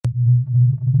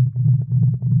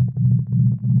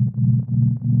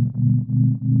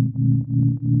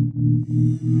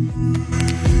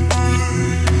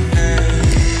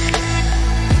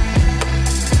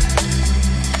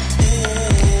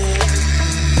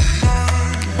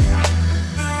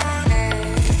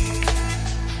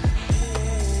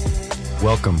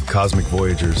Welcome, Cosmic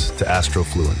Voyagers, to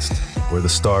Astrofluenced, where the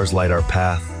stars light our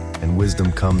path and wisdom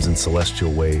comes in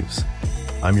celestial waves.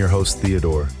 I'm your host,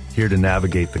 Theodore, here to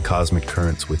navigate the cosmic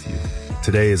currents with you.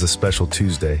 Today is a special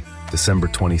Tuesday, December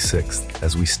 26th,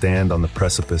 as we stand on the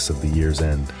precipice of the year's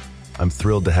end. I'm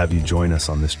thrilled to have you join us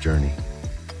on this journey.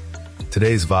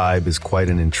 Today's vibe is quite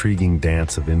an intriguing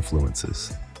dance of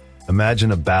influences.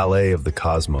 Imagine a ballet of the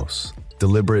cosmos,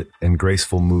 deliberate and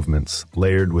graceful movements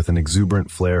layered with an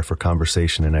exuberant flair for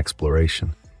conversation and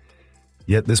exploration.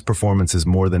 Yet this performance is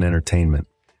more than entertainment.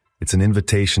 It's an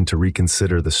invitation to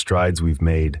reconsider the strides we've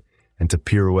made and to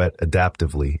pirouette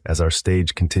adaptively as our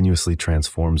stage continuously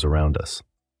transforms around us.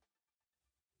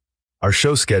 Our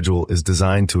show schedule is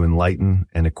designed to enlighten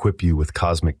and equip you with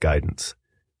cosmic guidance.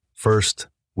 First,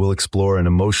 we'll explore an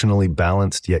emotionally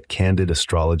balanced yet candid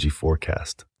astrology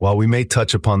forecast. While we may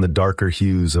touch upon the darker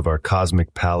hues of our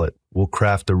cosmic palette, we'll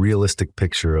craft a realistic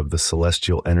picture of the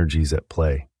celestial energies at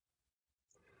play.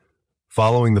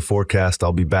 Following the forecast,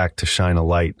 I'll be back to shine a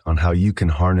light on how you can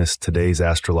harness today's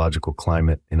astrological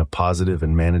climate in a positive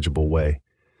and manageable way.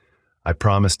 I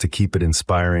promise to keep it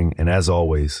inspiring and, as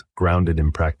always, grounded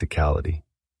in practicality.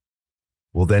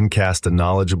 We'll then cast a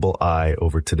knowledgeable eye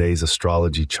over today's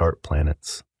astrology chart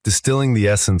planets, distilling the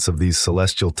essence of these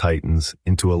celestial titans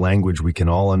into a language we can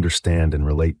all understand and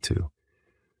relate to.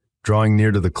 Drawing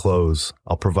near to the close,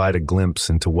 I'll provide a glimpse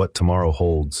into what tomorrow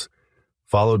holds,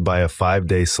 followed by a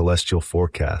 5-day celestial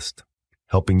forecast,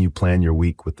 helping you plan your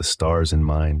week with the stars in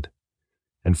mind.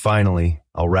 And finally,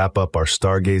 I'll wrap up our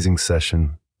stargazing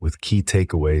session with key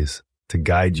takeaways to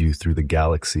guide you through the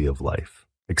galaxy of life.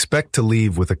 Expect to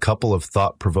leave with a couple of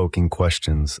thought-provoking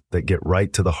questions that get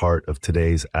right to the heart of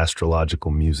today's astrological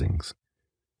musings.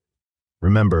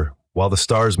 Remember, while the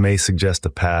stars may suggest a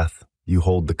path, you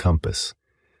hold the compass.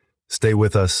 Stay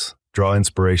with us, draw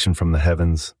inspiration from the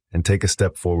heavens, and take a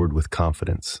step forward with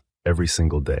confidence every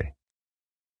single day.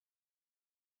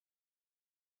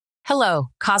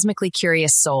 Hello, cosmically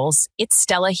curious souls. It's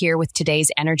Stella here with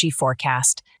today's energy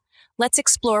forecast. Let's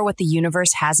explore what the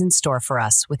universe has in store for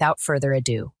us without further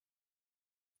ado.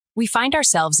 We find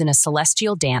ourselves in a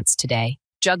celestial dance today,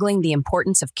 juggling the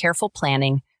importance of careful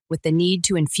planning with the need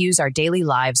to infuse our daily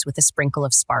lives with a sprinkle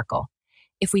of sparkle.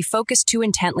 If we focus too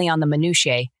intently on the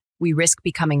minutiae, we risk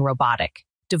becoming robotic,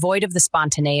 devoid of the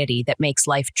spontaneity that makes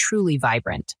life truly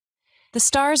vibrant. The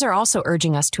stars are also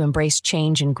urging us to embrace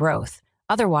change and growth.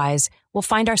 Otherwise, we'll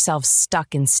find ourselves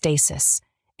stuck in stasis,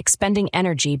 expending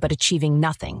energy but achieving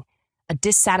nothing. A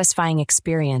dissatisfying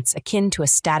experience akin to a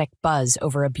static buzz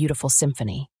over a beautiful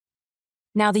symphony.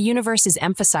 Now, the universe is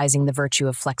emphasizing the virtue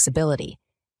of flexibility.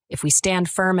 If we stand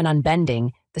firm and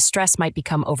unbending, the stress might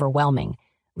become overwhelming,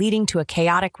 leading to a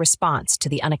chaotic response to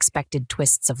the unexpected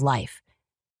twists of life.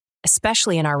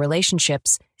 Especially in our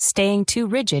relationships, staying too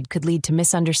rigid could lead to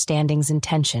misunderstandings and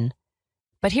tension.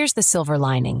 But here's the silver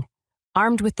lining.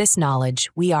 Armed with this knowledge,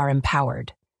 we are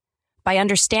empowered. By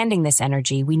understanding this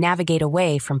energy, we navigate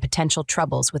away from potential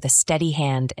troubles with a steady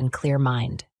hand and clear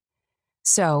mind.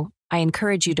 So, I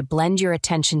encourage you to blend your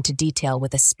attention to detail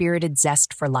with a spirited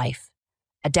zest for life,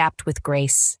 adapt with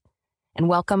grace, and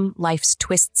welcome life's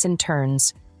twists and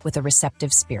turns with a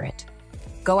receptive spirit.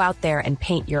 Go out there and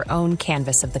paint your own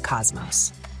canvas of the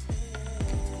cosmos.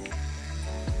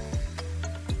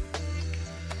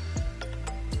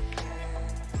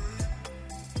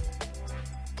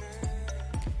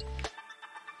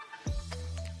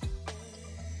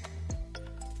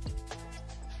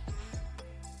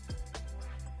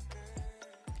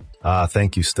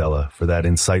 Thank you, Stella, for that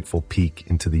insightful peek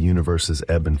into the universe's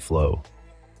ebb and flow.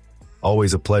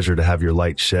 Always a pleasure to have your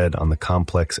light shed on the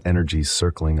complex energies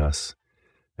circling us.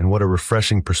 And what a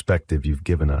refreshing perspective you've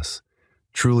given us.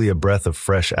 Truly a breath of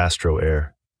fresh astro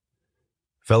air.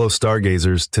 Fellow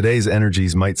stargazers, today's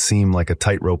energies might seem like a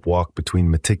tightrope walk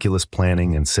between meticulous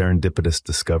planning and serendipitous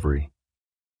discovery.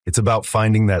 It's about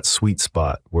finding that sweet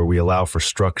spot where we allow for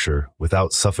structure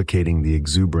without suffocating the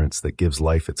exuberance that gives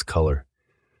life its color.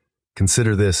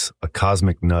 Consider this a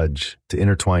cosmic nudge to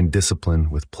intertwine discipline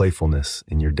with playfulness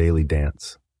in your daily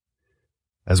dance.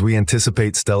 As we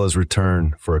anticipate Stella's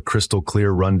return for a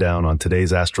crystal-clear rundown on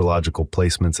today's astrological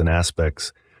placements and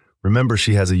aspects, remember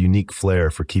she has a unique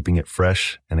flair for keeping it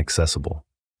fresh and accessible.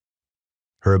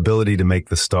 Her ability to make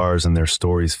the stars and their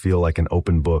stories feel like an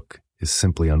open book is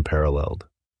simply unparalleled.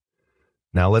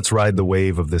 Now let's ride the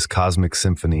wave of this cosmic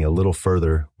symphony a little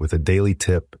further with a daily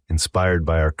tip inspired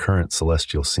by our current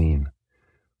celestial scene.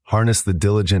 Harness the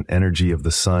diligent energy of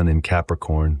the sun in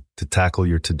Capricorn to tackle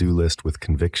your to-do list with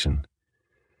conviction.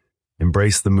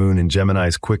 Embrace the moon in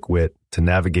Gemini's quick wit to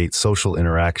navigate social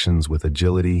interactions with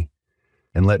agility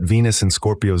And let Venus and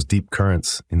Scorpio's deep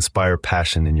currents inspire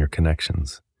passion in your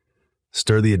connections.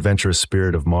 Stir the adventurous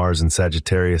spirit of Mars and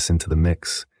Sagittarius into the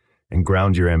mix, and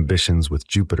ground your ambitions with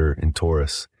Jupiter in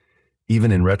Taurus.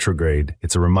 Even in retrograde,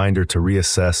 it's a reminder to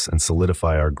reassess and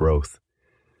solidify our growth.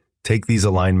 Take these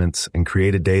alignments and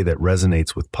create a day that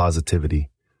resonates with positivity.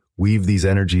 Weave these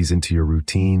energies into your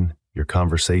routine, your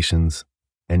conversations,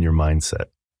 and your mindset.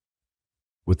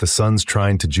 With the Sun's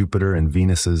trine to Jupiter and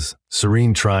Venus's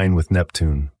serene trine with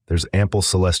Neptune, there's ample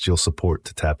celestial support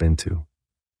to tap into.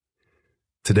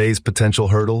 Today's potential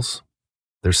hurdles?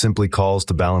 They're simply calls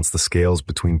to balance the scales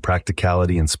between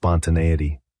practicality and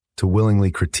spontaneity, to willingly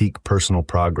critique personal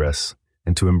progress,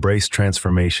 and to embrace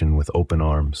transformation with open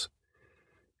arms.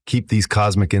 Keep these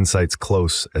cosmic insights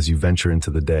close as you venture into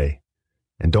the day,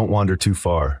 and don't wander too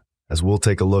far, as we'll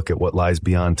take a look at what lies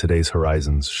beyond today's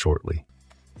horizons shortly.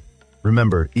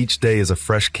 Remember, each day is a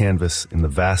fresh canvas in the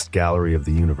vast gallery of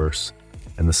the universe,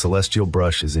 and the celestial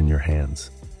brush is in your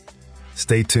hands.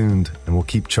 Stay tuned, and we'll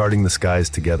keep charting the skies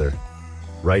together,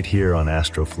 right here on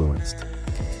Astrofluenced.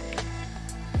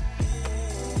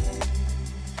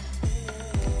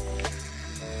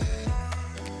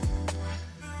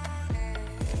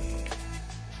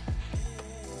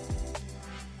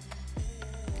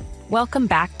 Welcome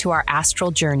back to our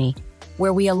astral journey,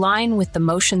 where we align with the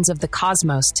motions of the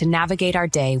cosmos to navigate our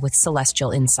day with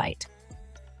celestial insight.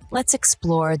 Let's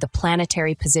explore the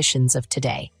planetary positions of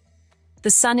today.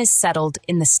 The Sun is settled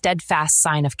in the steadfast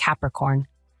sign of Capricorn,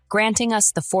 granting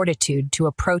us the fortitude to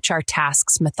approach our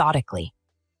tasks methodically.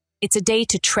 It's a day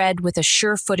to tread with a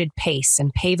sure-footed pace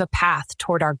and pave a path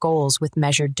toward our goals with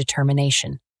measured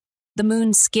determination. The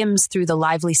Moon skims through the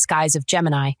lively skies of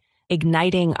Gemini,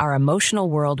 igniting our emotional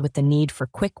world with the need for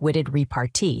quick-witted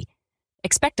repartee.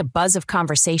 Expect a buzz of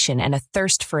conversation and a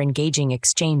thirst for engaging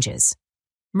exchanges.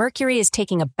 Mercury is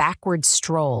taking a backward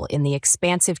stroll in the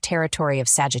expansive territory of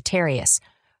Sagittarius,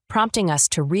 prompting us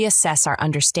to reassess our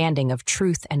understanding of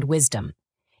truth and wisdom.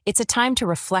 It's a time to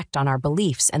reflect on our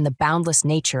beliefs and the boundless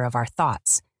nature of our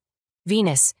thoughts.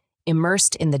 Venus,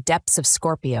 immersed in the depths of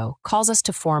Scorpio, calls us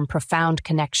to form profound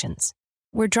connections.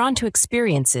 We're drawn to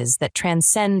experiences that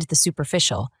transcend the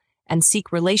superficial and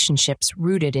seek relationships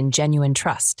rooted in genuine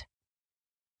trust.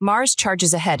 Mars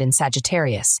charges ahead in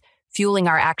Sagittarius, fueling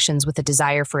our actions with a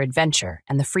desire for adventure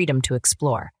and the freedom to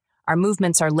explore. Our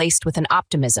movements are laced with an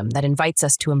optimism that invites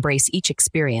us to embrace each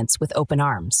experience with open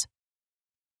arms.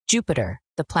 Jupiter,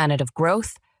 the planet of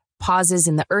growth, pauses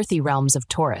in the earthy realms of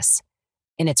Taurus.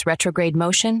 In its retrograde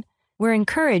motion, we're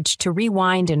encouraged to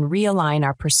rewind and realign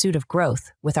our pursuit of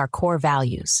growth with our core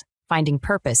values, finding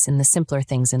purpose in the simpler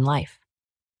things in life.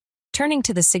 Turning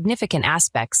to the significant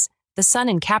aspects, the Sun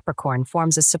in Capricorn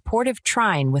forms a supportive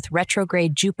trine with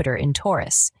retrograde Jupiter in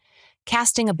Taurus,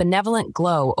 casting a benevolent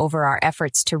glow over our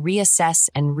efforts to reassess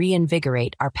and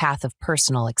reinvigorate our path of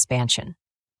personal expansion.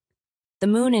 The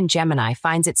Moon in Gemini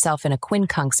finds itself in a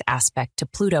quincunx aspect to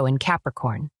Pluto in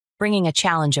Capricorn, bringing a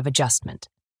challenge of adjustment.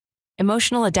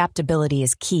 Emotional adaptability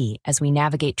is key as we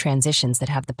navigate transitions that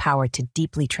have the power to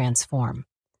deeply transform.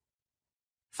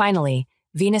 Finally,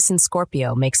 Venus in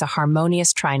Scorpio makes a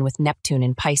harmonious trine with Neptune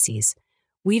in Pisces,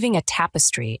 weaving a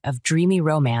tapestry of dreamy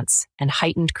romance and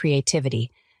heightened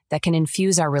creativity that can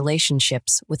infuse our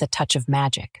relationships with a touch of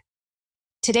magic.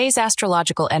 Today's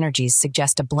astrological energies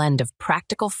suggest a blend of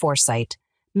practical foresight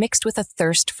mixed with a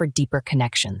thirst for deeper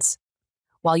connections.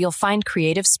 While you'll find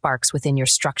creative sparks within your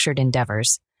structured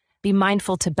endeavors, be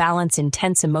mindful to balance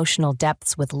intense emotional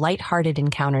depths with light-hearted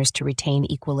encounters to retain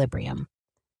equilibrium.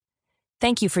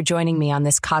 Thank you for joining me on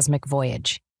this cosmic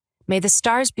voyage. May the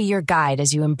stars be your guide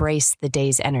as you embrace the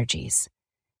day's energies.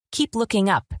 Keep looking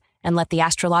up and let the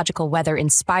astrological weather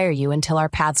inspire you until our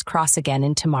paths cross again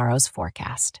in tomorrow's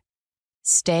forecast.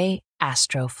 Stay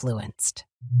astrofluenced.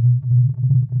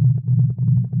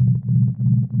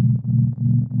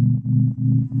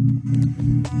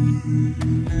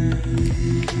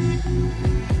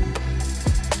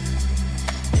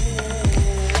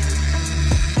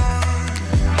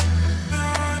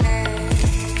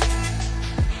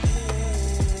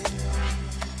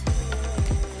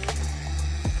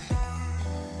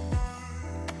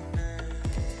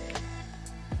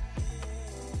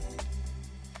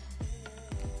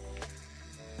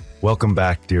 Welcome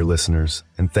back, dear listeners,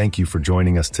 and thank you for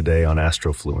joining us today on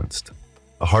Astrofluenced.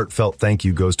 A heartfelt thank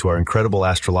you goes to our incredible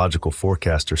astrological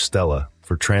forecaster, Stella,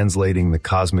 for translating the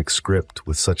cosmic script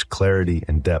with such clarity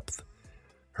and depth.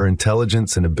 Her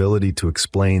intelligence and ability to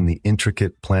explain the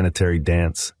intricate planetary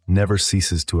dance never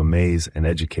ceases to amaze and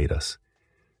educate us.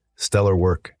 Stellar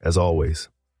work, as always.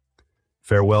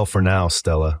 Farewell for now,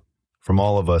 Stella. from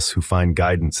all of us who find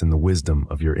guidance in the wisdom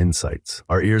of your insights.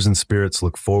 Our ears and spirits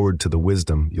look forward to the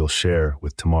wisdom you'll share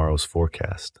with tomorrow's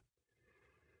forecast.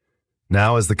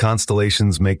 Now, as the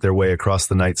constellations make their way across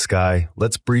the night sky,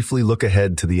 let's briefly look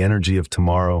ahead to the energy of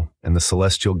tomorrow and the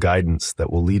celestial guidance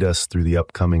that will lead us through the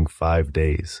upcoming 5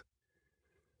 days.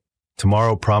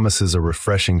 Tomorrow promises a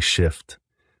refreshing shift,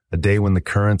 a day when the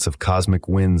currents of cosmic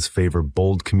winds favor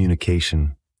bold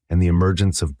communication and the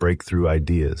emergence of breakthrough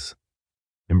ideas.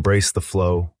 Embrace the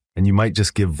flow, and you might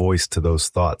just give voice to those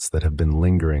thoughts that have been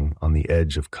lingering on the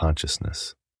edge of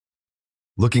consciousness.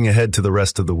 Looking ahead to the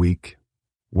rest of the week,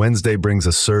 Wednesday brings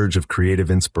a surge of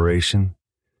creative inspiration,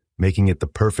 making it the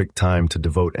perfect time to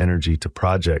devote energy to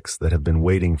projects that have been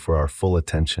waiting for our full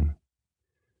attention.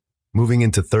 Moving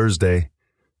into Thursday,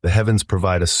 the heavens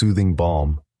provide a soothing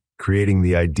balm, creating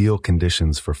the ideal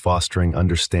conditions for fostering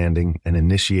understanding and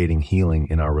initiating healing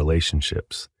in our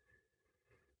relationships.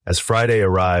 As Friday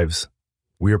arrives,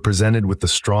 we are presented with the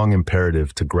strong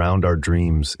imperative to ground our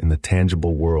dreams in the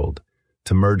tangible world,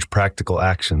 to merge practical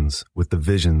actions with the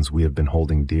visions we have been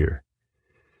holding dear.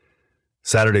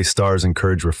 Saturday's stars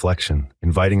encourage reflection,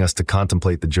 inviting us to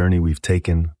contemplate the journey we've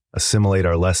taken, assimilate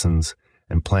our lessons,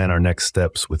 and plan our next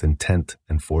steps with intent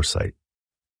and foresight.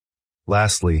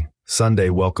 Lastly, Sunday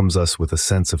welcomes us with a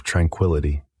sense of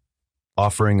tranquility,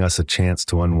 offering us a chance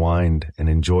to unwind and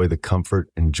enjoy the comfort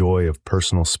and joy of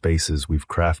personal spaces we've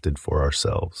crafted for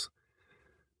ourselves.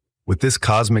 With this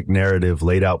cosmic narrative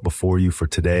laid out before you for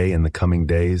today and the coming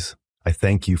days, I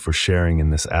thank you for sharing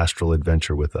in this astral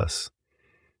adventure with us.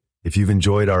 If you've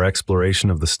enjoyed our exploration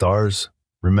of the stars,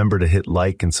 remember to hit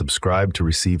like and subscribe to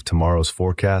receive tomorrow's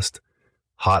forecast,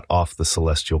 hot off the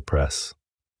celestial press.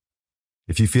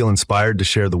 If you feel inspired to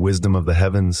share the wisdom of the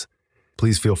heavens,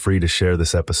 please feel free to share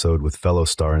this episode with fellow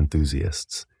star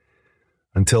enthusiasts.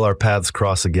 Until our paths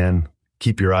cross again,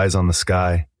 keep your eyes on the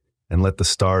sky and let the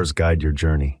stars guide your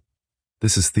journey.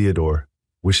 This is Theodore,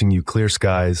 wishing you clear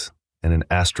skies and an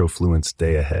astrofluence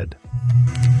day ahead.